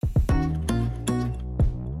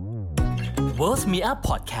World Me Up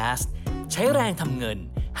Podcast ใช้แรงทำเงิน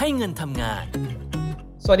ให้เงินทำงาน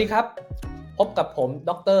สวัสดีครับพบกับผม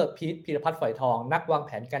ดร.พีท พีรพัฒน์ฝอยทองนักวางแ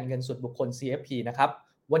ผนการเงินส่วนบุคคล CFP นะครับ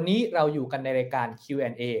วันนี้เราอยู่กันในรายการ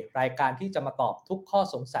Q&A รายการที่จะมาตอบทุกข้อ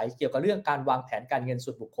สงสัยเกี่ยวกับเรื่องการวางแผนการเงินส่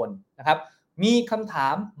วนบุคคลนะครับมีคำถา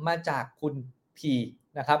มมาจากคุณพี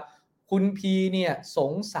นะครับคุณพีเนี่ยส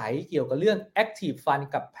งสัยเกี่ยวกับเรื่อง Active Fund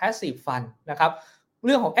กับ Passive Fund นะครับเ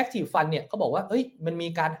รื่องของ Active Fund เนี่ยเขาบอกว่ามันมี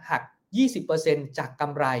การหัก 20% จากก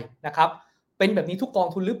ำไรนะครับเป็นแบบนี้ทุกกอง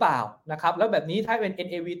ทุนหรือเปล่านะครับแล้วแบบนี้ถ้าเป็น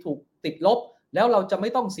NAV ถูกติดลบแล้วเราจะไม่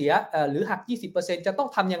ต้องเสียหรือหัก 20% จะต้อง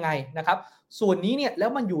ทำยังไงนะครับส่วนนี้เนี่ยแล้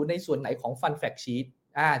วมันอยู่ในส่วนไหนของ Fund Fact Sheet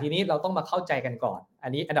ทีนี้เราต้องมาเข้าใจกันก่อนอั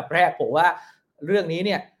นนี้อันดับแรกผมว่าเรื่องนี้เ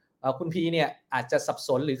นี่ยคุณพีเนี่ยอาจจะสับส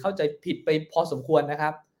นหรือเข้าใจผิดไปพอสมควรนะครั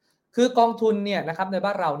บคือกองทุนเนี่ยนะครับในบ้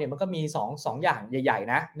านเราเนี่ยมันก็มี2อย่างใหญ่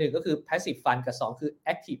ๆนะ1ก็คือ Passive Fund กับ2คือ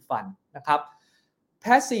Active Fund นะครับ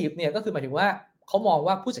Passive เนี่ยก็คือหมายถึงว่าเขามอง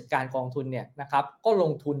ว่าผู้จัดการกองทุนเนี่ยนะครับก็ล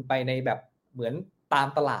งทุนไปในแบบเหมือนตาม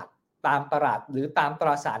ตลาดหรือตามตร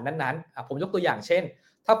าสารนั้นๆผมยกตัวอย่างเช่น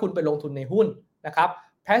ถ้าคุณไปลงทุนในหุ้นนะครับ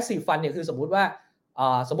Passive Fund เนี่ยคือสมมุติ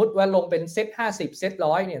ว่าลงเป็นเซ็ต50เซ็ต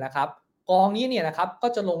100เนี่ยนะครับกองนี้เนี่ยนะครับก็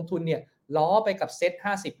จะลงทุนเนี่ยล้อไปกับเซ็ต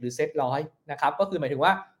50หรือเซ็ต100นะครับก็คือหมายถึงว่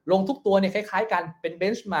าลงทุกตัวเนี่ยคล้ายๆกันเป็นเบ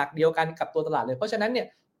นช์มาร์กเดียวกันกับตัวตลาดเลยเพราะฉะนั้นเนี่ย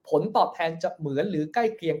ผลตอบแทนจะเหมือนหรือใกล้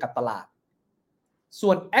เคียงกับตลาดส่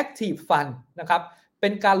วน Active Fund นะครับเป็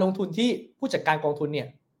นการลงทุนที่ผู้จัดการกองทุนเนี่ย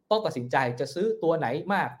ต้องตัดสินใจจะซื้อตัวไหน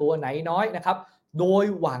มากตัวไหนน้อยนะครับโดย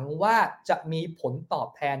หวังว่าจะมีผลตอบ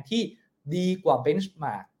แทนที่ดีกว่าเบนช์ม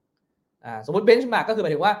าร์กสมมติเบนช์มาร์กก็คือหมา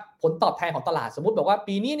ยถึงว่าผลตอบแทนของตลาดสมมติบอกว่า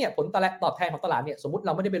ปีนี้เนี่ยผลตอบแทนของตลาดเนี่ยสมมติเร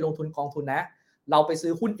าไม่ได้ไปลงทุนกองทุนนะเราไปซื้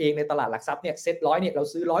อหุ้นเองในตลาดหลักทรัพย์เนี่ยเซ็ต100เนี่ยเรา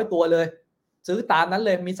ซื้อ100ตัวเลยซื้อตามนั้นเล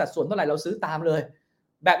ยมีสัดส่วนเท่าไหร่เราซื้อตามเลย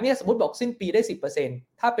แบบนี้สมมติบอกสิ้นปีได้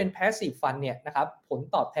 10% ถ้าเป็น Passive Fund เนี่ยนะครับผล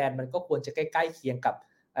ตอบแทนมันก็ควรจะใกล้ๆเคียงกับ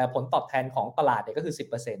ผลตอบแทนของตลาดเนี่ยก็คือ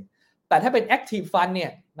 10% แต่ถ้าเป็น Active Fund เนี่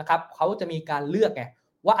ยนะครับเขาจะมีการเลือกไง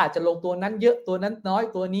ว่าอาจจะลงตัวนั้นเยอะตัวนั้นน้อย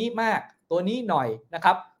ตัวนี้มากตัวนี้หน่อยนะค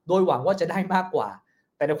รับโดยหวังว่าจะได้มากกว่า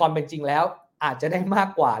แต่ในความเป็นจริงแล้วอาจจะได้มาก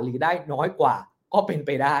กว่าหรือได้น้อยกว่าก็เป็นไ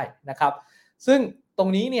ปได้นะครับซึ่งตรง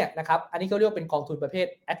นี้เนี่ยนะครับอันนี้ก็เรียกว่าเป็นกองทุนประเภท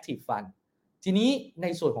Active Fund ทีนี้ใน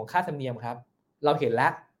ส่วนของค่าธรรมเนียมครับเราเห็นแล้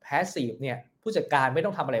ว Passive เนี่ยผู้จัดการไม่ต้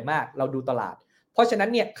องทำอะไรมากเราดูตลาดเพราะฉะนั้น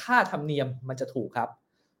เนี่ยค่าธรรมเนียมมันจะถูกครับ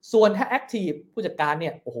ส่วนถ้า Active ผู้จัดการเนี่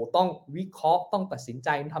ยต้องวิเคราะห์ต้องตัดสินใจ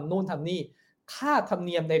ทำนู่นทำนี่ค่าธรรมเ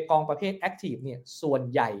นียมในกองประเภท Active เนี่ยส่วน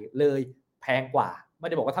ใหญ่เลยแพงกว่าไม่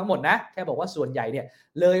ได้บอกว่าทั้งหมดนะแค่บอกว่าส่วนใหญ่เนี่ย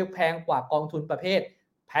เลยแพงกว่ากองทุนประเภท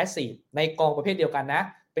Passive ในกองประเภทเดียวกันนะ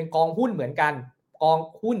เป็นกองหุ้นเหมือนกันกอง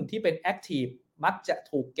หุ้นที่เป็น Active มักจะ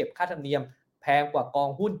ถูกเก็บค่าธรรมเนียมแพงกว่ากอง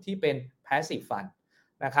หุ้นที่เป็น Passive Fund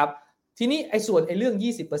นะครับทีนี้ส่วนเรื่อง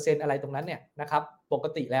 20% อะไรตรงนั้นเนี่ยนะครับปก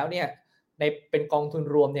ติแล้วเนี่ยในเป็นกองทุน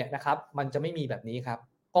รวมเนี่ยนะครับมันจะไม่มีแบบนี้ครับ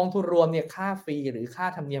กองทุนรวมเนี่ยค่าฟรีหรือค่า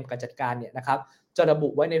ธรรมเนียมการจัดการเนี่ยนะครับจะระบุ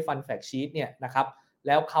ไว้ใน Fund Fact Sheet เนี่ยนะครับแ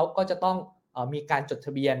ล้วเขาก็จะต้องมีการจดท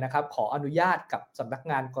ะเบียนนะครับขออนุญาตกับสำนัก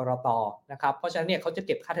งานกรต.นะครับเพราะฉะนั้นเนี่ยเขาจะเ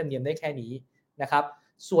ก็บค่าธรรมเนียมได้แค่นี้นะครับ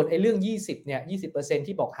ส่วนเรื่อง20เนี่ย 20%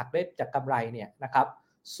 ที่บอกหักได้จากกำไรเนี่ยนะครับ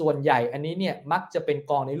ส่วนใหญ่อันนี้เนี่ยมักจะเป็น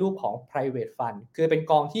กองในรูปของ private fund คือเป็น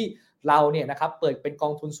กองที่เราเนี่ยนะครับเปิดเป็นกอ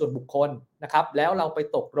งทุนส่วนบุคคลนะครับแล้วเราไป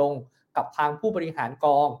ตกลงกับทางผู้บริหารก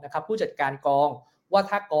องนะครับผู้จัดการกองว่า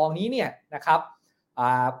ถ้ากองนี้เนี่ยนะครับ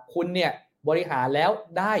คุณเนี่ยบริหารแล้ว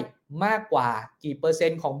ได้มากกว่ากี่เปอร์เซ็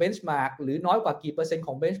นต์ของเบนช์มาร์กหรือน้อยกว่ากี่เปอร์เซ็นต์ข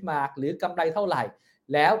องเบนช์มาร์กหรือกำไรเท่าไหร่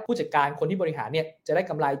แล้วผู้จัดการคนที่บริหารเนี่ยจะได้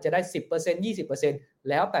กำไรจะได้ 10% 20%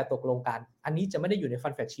 แล้วแต่ตกลงกันอันนี้จะไม่ได้อยู่ใน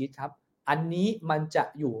Fund Fact Sheet ครับอันนี้มันจะ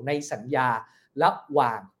อยู่ในสัญญาระหว่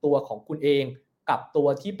างตัวของคุณเองกับตัว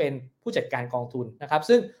ที่เป็นผู้จัดการกองทุนนะครับ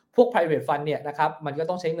ซึ่งพวก private fund เนี่ยนะครับมันก็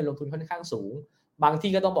ต้องใช้เงินลงทุนค่อนข้างสูงบาง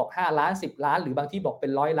ที่ก็ต้องบอก5ล้าน10ล้านหรือบางที่บอกเป็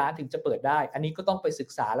น100ล้านถึงจะเปิดได้อันนี้ก็ต้องไปศึก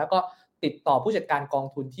ษาแล้วก็ติดต่อผู้จัดการกอง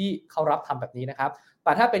ทุนที่เขารับทำแบบนี้นะครับแ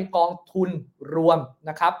ต่ถ้าเป็นกองทุนรวม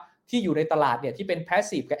นะครับที่อยู่ในตลาดเนี่ยที่เป็น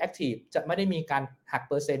passive กับ active จะไม่ได้มีการหัก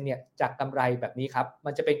เปอร์เซ็นต์เนี่ยจากกำไรแบบนี้ครับมั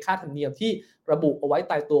นจะเป็นค่าธรรมเนียมที่ระบุเอาไว้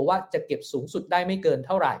ตายตัวว่าจะเก็บสูงสุดได้ไม่เกินเ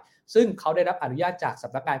ท่าไหร่ซึ่งเขาได้รับอนุญาตจากส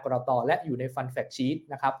ำนักงานกรต.และอยู่ใน Fund Fact Sheet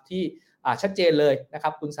นะครับที่ชัดเจนเลยนะครั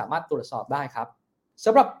บคุณสามารถตรวจสอบได้ครับส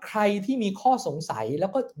ำหรับใครที่มีข้อสงสัยแล้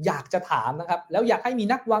วก็อยากจะถามนะครับแล้วอยากให้มี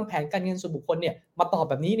นักวางแผนการเงินส่วนบุคคลเนี่ยมาตอบ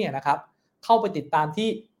แบบนี้เนี่ยนะครับเข้าไปติดตามที่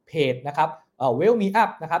เพจนะครับWell Me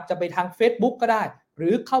Up นะครับจะไปทาง Facebook ก็ได้หรื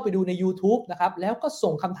อเข้าไปดูใน YouTube นะครับแล้วก็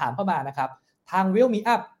ส่งคำถามเข้ามานะครับทาง Well Me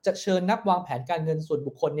Up จะเชิญนักวางแผนการเงินส่วน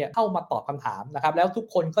บุคคลเนี่ยเข้ามาตอบคำถามนะครับแล้วทุก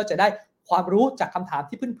คนก็จะได้ความรู้จากคำถาม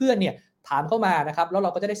ที่เพื่อนๆเนี่ยถามเข้ามานะครับแล้วเรา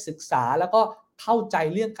ก็จะได้ศึกษาแล้วก็เข้าใจ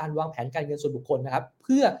เรื่องการวางแผนการเงินส่วนบุคคลนะครับเ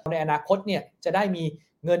พื่อในอนาคตเนี่ยจะได้มี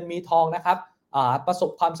เงินมีทองนะครับ ประสบ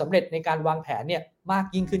ความสำเร็จในการวางแผนเนี่ยมาก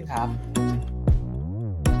ยิ่งขึ้นครับ